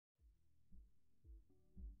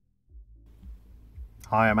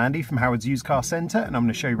Hi, I'm Andy from Howard's Used Car Centre and I'm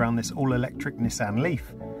going to show you around this all-electric Nissan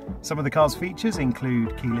Leaf. Some of the car's features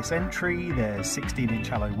include keyless entry, there's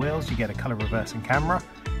 16-inch alloy wheels, you get a colour reversing camera.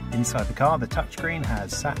 Inside the car, the touchscreen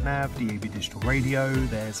has sat-nav, DAB digital radio,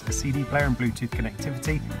 there's a CD player and Bluetooth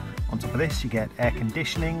connectivity. On top of this, you get air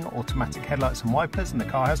conditioning, automatic headlights and wipers, and the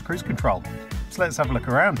car has cruise control. So let's have a look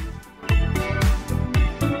around.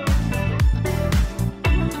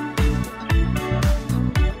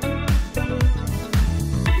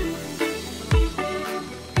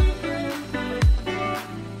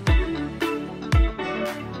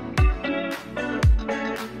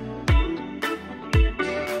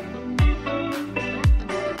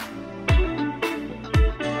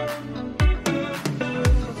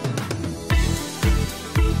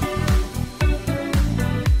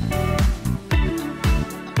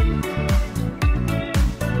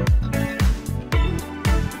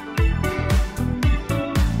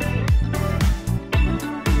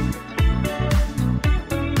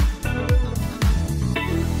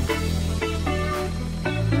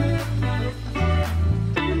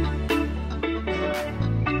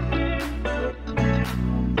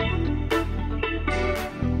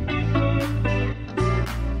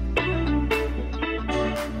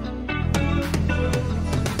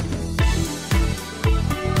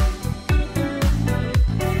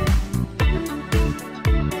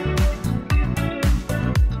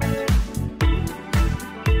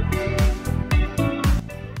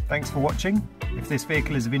 Thanks for watching. If this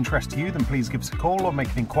vehicle is of interest to you, then please give us a call or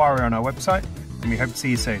make an inquiry on our website, and we hope to see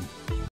you soon.